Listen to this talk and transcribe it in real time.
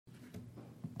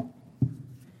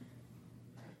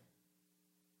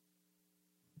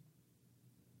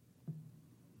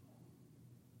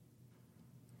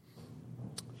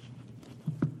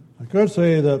Could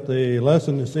say that the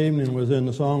lesson this evening was in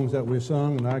the songs that we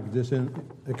sung, and I could just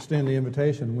extend the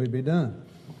invitation and we'd be done.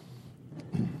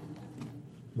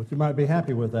 But you might be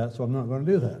happy with that, so I'm not going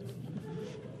to do that.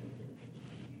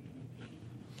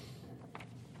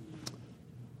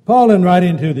 Paul, in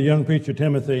writing to the young preacher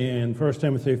Timothy in 1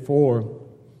 Timothy 4,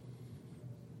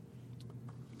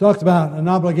 talks about an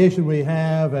obligation we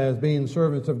have as being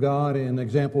servants of God and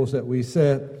examples that we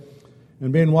set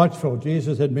and being watchful.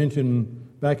 Jesus had mentioned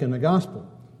back in the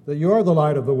gospel that you are the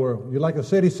light of the world. You're like a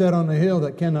city set on a hill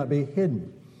that cannot be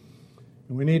hidden.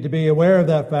 And we need to be aware of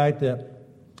that fact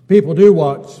that people do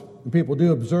watch and people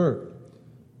do observe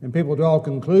and people draw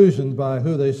conclusions by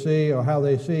who they see or how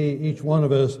they see each one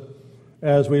of us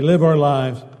as we live our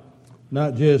lives,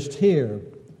 not just here,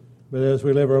 but as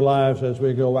we live our lives as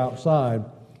we go outside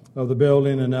of the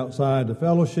building and outside the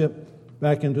fellowship,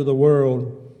 back into the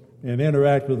world, and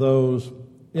interact with those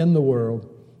in the world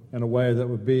in a way that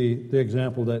would be the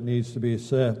example that needs to be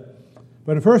set.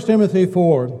 But in 1 Timothy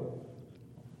 4,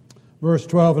 verse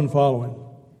 12 and following,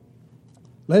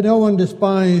 let no one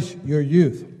despise your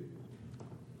youth,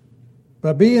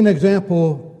 but be an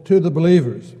example to the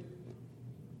believers.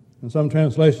 And some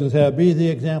translations have, be the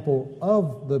example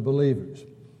of the believers.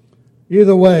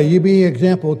 Either way, you be an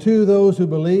example to those who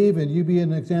believe, and you be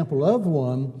an example of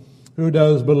one who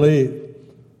does believe.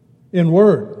 In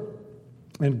word,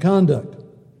 in conduct,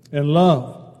 in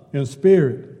love, in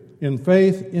spirit, in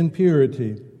faith, in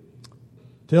purity.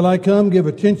 Till I come, give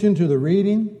attention to the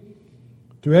reading,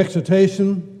 to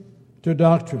exhortation, to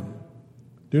doctrine.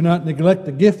 Do not neglect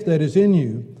the gift that is in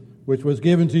you, which was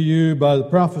given to you by the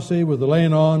prophecy with the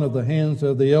laying on of the hands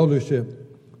of the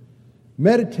eldership.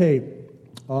 Meditate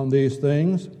on these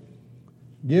things.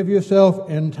 Give yourself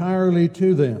entirely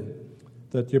to them,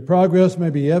 that your progress may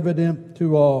be evident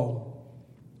to all.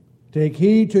 Take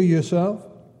heed to yourself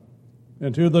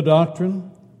and to the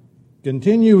doctrine.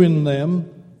 Continue in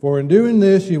them, for in doing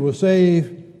this you will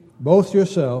save both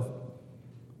yourself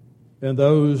and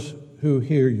those who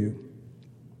hear you.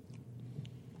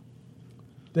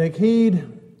 Take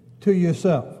heed to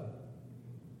yourself.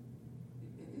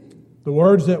 The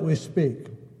words that we speak,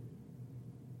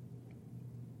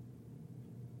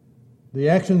 the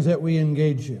actions that we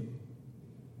engage in.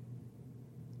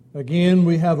 Again,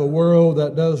 we have a world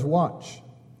that does watch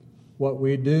what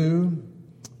we do,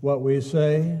 what we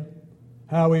say,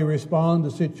 how we respond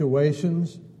to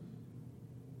situations.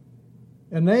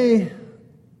 And they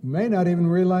may not even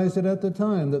realize it at the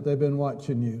time that they've been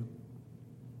watching you.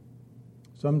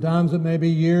 Sometimes it may be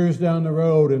years down the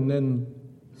road and then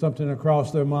something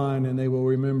across their mind and they will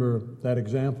remember that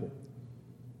example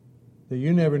that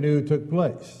you never knew took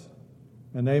place.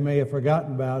 And they may have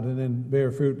forgotten about and then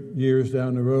bear fruit years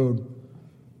down the road.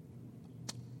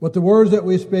 But the words that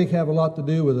we speak have a lot to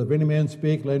do with it. If any man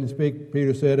speak, let him speak,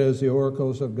 Peter said, as the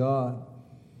oracles of God.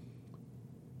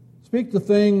 Speak the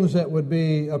things that would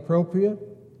be appropriate,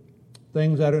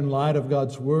 things that are in light of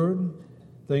God's word,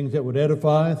 things that would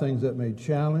edify, things that may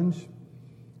challenge.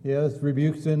 Yes,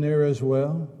 rebukes in there as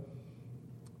well,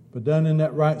 but done in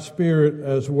that right spirit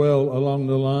as well along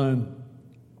the line.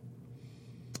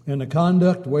 In the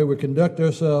conduct, the way we conduct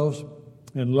ourselves,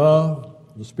 in love,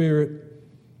 the spirit,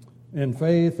 in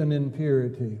faith, and in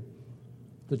purity.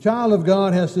 The child of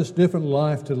God has this different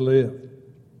life to live,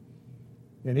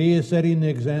 and he is setting the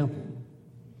example.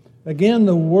 Again,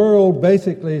 the world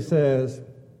basically says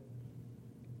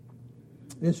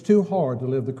it's too hard to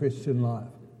live the Christian life.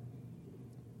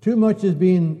 Too much is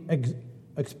being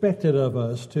expected of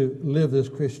us to live this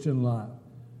Christian life.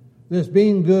 This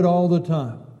being good all the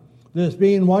time. This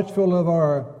being watchful of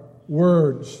our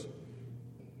words.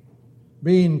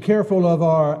 Being careful of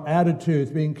our attitudes.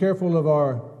 Being careful of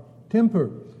our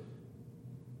temper.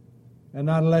 And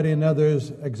not letting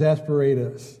others exasperate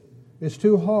us. It's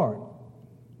too hard.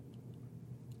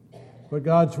 But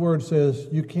God's word says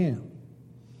you can.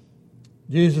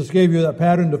 Jesus gave you that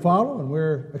pattern to follow, and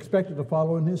we're expected to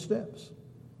follow in his steps.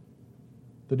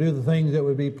 To do the things that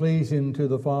would be pleasing to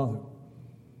the Father.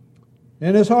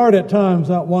 And it's hard at times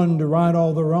not wanting to right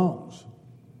all the wrongs.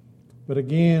 But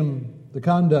again, the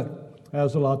conduct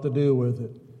has a lot to do with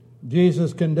it.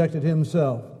 Jesus conducted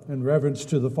himself in reverence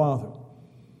to the Father.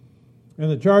 And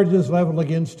the charges leveled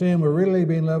against him were really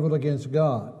being leveled against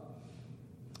God.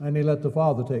 And he let the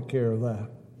Father take care of that.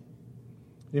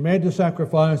 He made the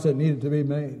sacrifice that needed to be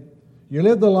made. You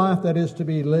live the life that is to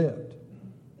be lived.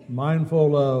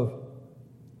 Mindful of,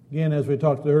 again, as we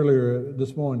talked earlier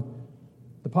this morning,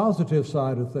 the positive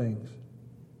side of things.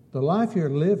 The life you're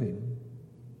living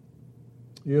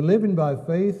by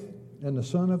faith in the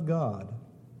Son of God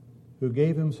who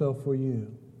gave himself for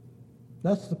you.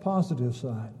 That's the positive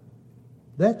side.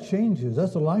 That changes.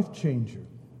 That's a life changer.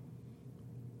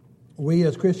 We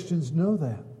as Christians know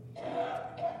that.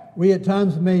 We at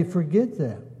times may forget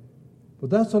that, but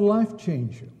that's a life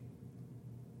changer.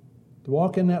 To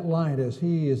walk in that light as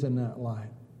He is in that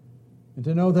light, and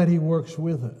to know that He works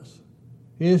with us.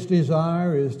 His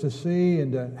desire is to see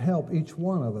and to help each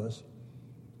one of us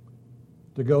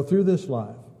to go through this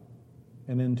life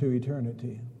and into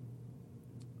eternity.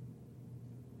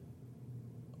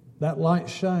 That light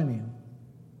shining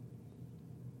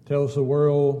tells the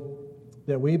world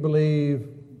that we believe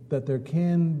that there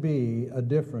can be a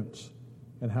difference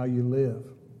in how you live.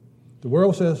 The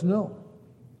world says no.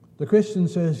 The Christian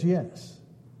says yes.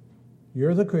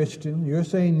 You're the Christian. You're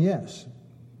saying yes.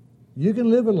 You can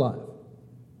live a life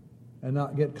and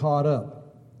not get caught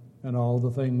up in all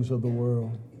the things of the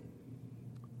world.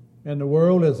 And the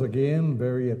world is, again,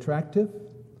 very attractive.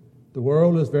 The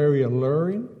world is very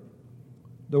alluring.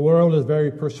 The world is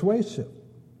very persuasive.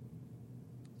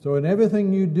 So in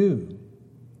everything you do,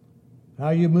 how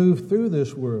you move through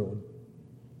this world,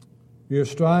 you're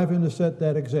striving to set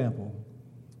that example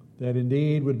that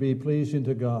indeed would be pleasing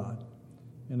to God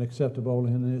and acceptable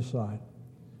in His sight.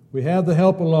 We have the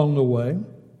help along the way,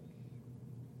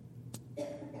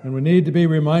 and we need to be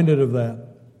reminded of that.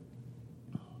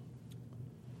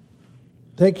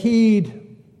 Take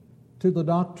heed to the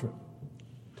doctrine,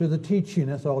 to the teaching.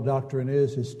 That's all doctrine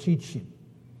is teaching.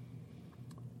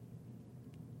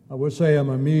 I would say I'm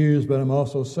amused, but I'm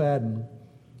also saddened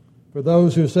for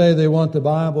those who say they want the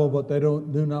Bible, but they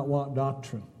do not want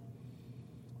doctrine.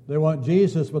 They want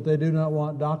Jesus, but they do not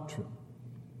want doctrine.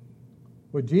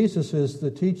 Well, Jesus is the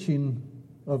teaching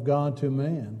of God to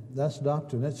man. That's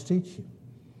doctrine. That's teaching.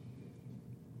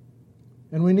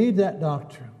 And we need that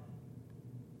doctrine.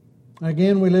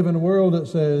 Again, we live in a world that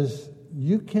says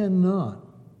you cannot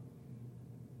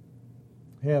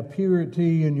have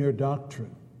purity in your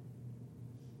doctrine.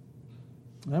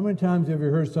 How many times have you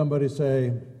heard somebody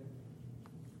say,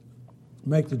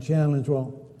 make the challenge,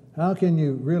 well, how can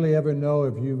you really ever know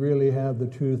if you really have the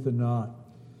truth or not?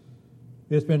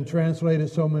 It's been translated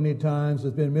so many times.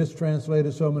 It's been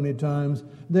mistranslated so many times.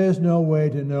 There's no way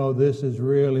to know this is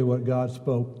really what God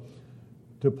spoke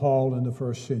to Paul in the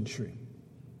first century.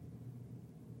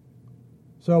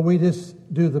 So we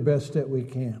just do the best that we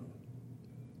can.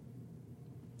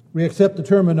 We accept the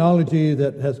terminology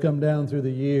that has come down through the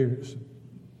years.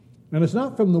 And it's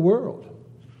not from the world.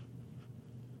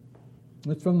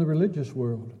 It's from the religious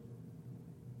world.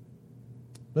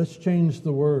 Let's change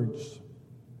the words.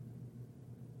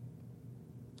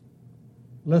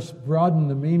 Let's broaden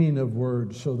the meaning of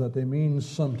words so that they mean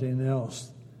something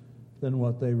else than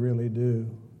what they really do.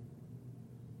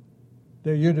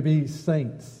 You're to be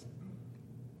saints.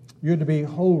 You're to be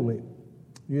holy.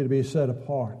 You're to be set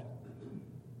apart.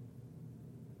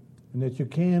 And that you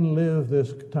can live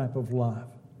this type of life.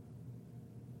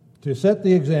 To set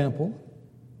the example,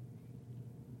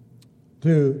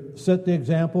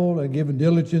 and give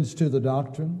diligence to the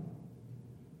doctrine,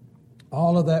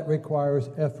 all of that requires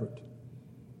effort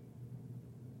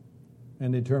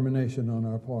and determination on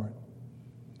our part.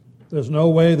 There's no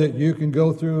way that you can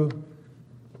go through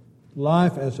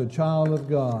life as a child of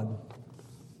God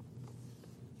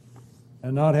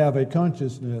and not have a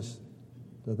consciousness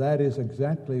that that is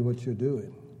exactly what you're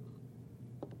doing.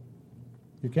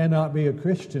 You cannot be a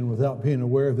Christian without being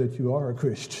aware that you are a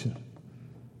Christian.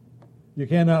 You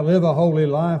cannot live a holy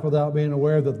life without being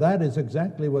aware that that is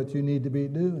exactly what you need to be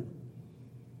doing.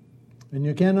 And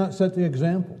you cannot set the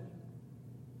example.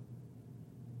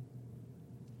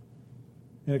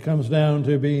 And it comes down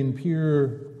to being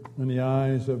pure in the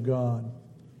eyes of God.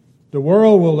 The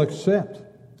world will accept,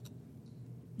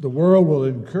 the world will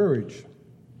encourage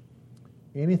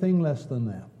anything less than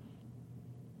that.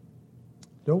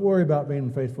 Don't worry about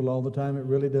being faithful all the time. It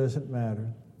really doesn't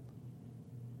matter.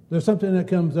 There's something that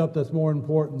comes up that's more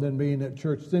important than being at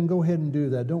church. Then go ahead and do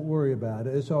that. Don't worry about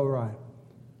it. It's all right.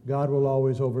 God will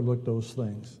always overlook those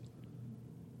things.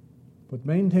 But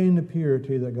maintain the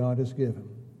purity that God has given.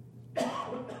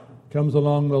 Comes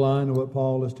along the line of what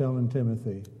Paul is telling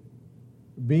Timothy.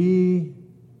 Be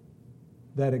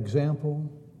that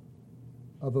example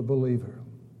of a believer.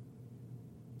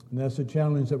 And that's a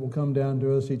challenge that will come down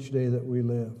to us each day that we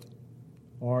live.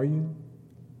 Are you?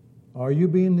 Are you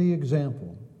being the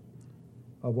example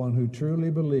of one who truly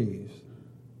believes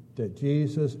that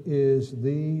Jesus is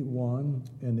the one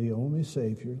and the only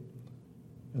Savior,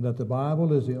 and that the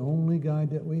Bible is the only guide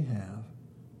that we have,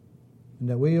 and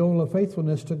that we owe a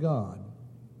faithfulness to God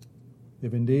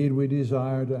if indeed we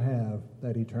desire to have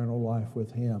that eternal life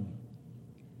with Him?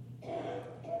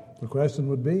 The question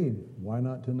would be, why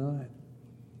not tonight?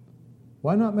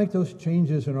 Why not make those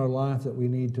changes in our life that we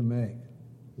need to make?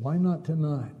 Why not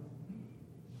tonight?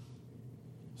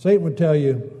 Satan would tell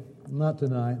you, not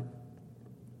tonight.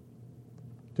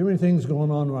 Too many things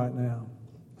going on right now.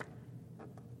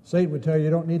 Satan would tell you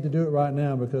don't need to do it right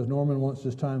now because Norman wants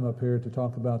this time up here to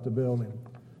talk about the building.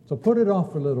 So put it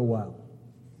off for a little while.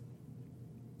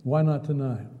 Why not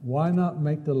tonight? Why not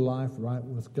make the life right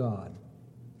with God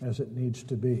as it needs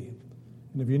to be?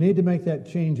 And if you need to make that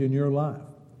change in your life,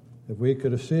 if we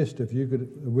could assist, if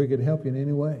we could help you in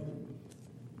any way,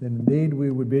 then indeed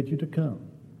we would bid you to come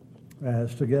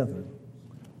as together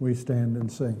we stand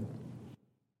and sing.